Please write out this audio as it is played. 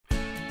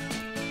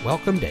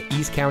Welcome to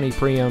East County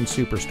Pre-Owned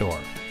Superstore,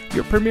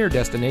 your premier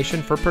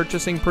destination for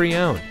purchasing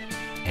pre-owned.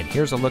 And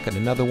here's a look at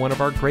another one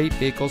of our great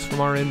vehicles from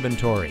our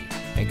inventory,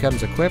 and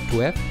comes equipped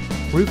with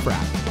roof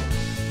rack,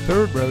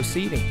 third row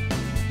seating,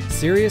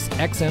 Sirius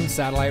XM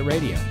satellite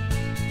radio,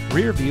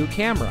 rear view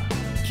camera,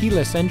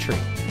 keyless entry,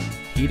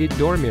 heated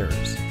door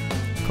mirrors,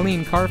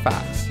 clean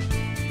Carfax,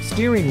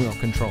 steering wheel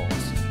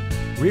controls,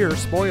 rear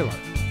spoiler,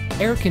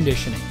 air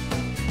conditioning,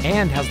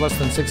 and has less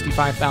than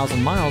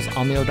 65,000 miles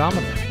on the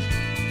odometer.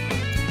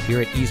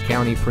 Here at East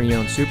County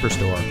Pre-Owned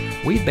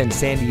Superstore, we've been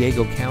San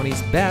Diego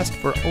County's best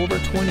for over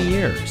 20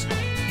 years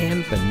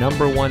and the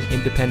 #1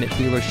 independent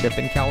dealership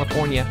in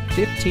California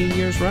 15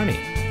 years running.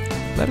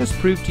 Let us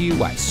prove to you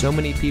why so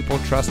many people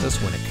trust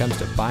us when it comes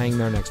to buying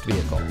their next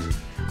vehicle.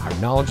 Our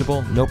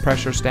knowledgeable,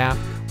 no-pressure staff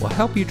will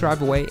help you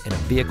drive away in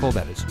a vehicle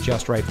that is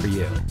just right for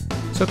you.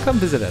 So come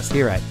visit us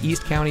here at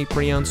East County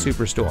Pre-Owned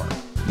Superstore.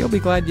 You'll be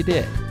glad you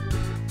did.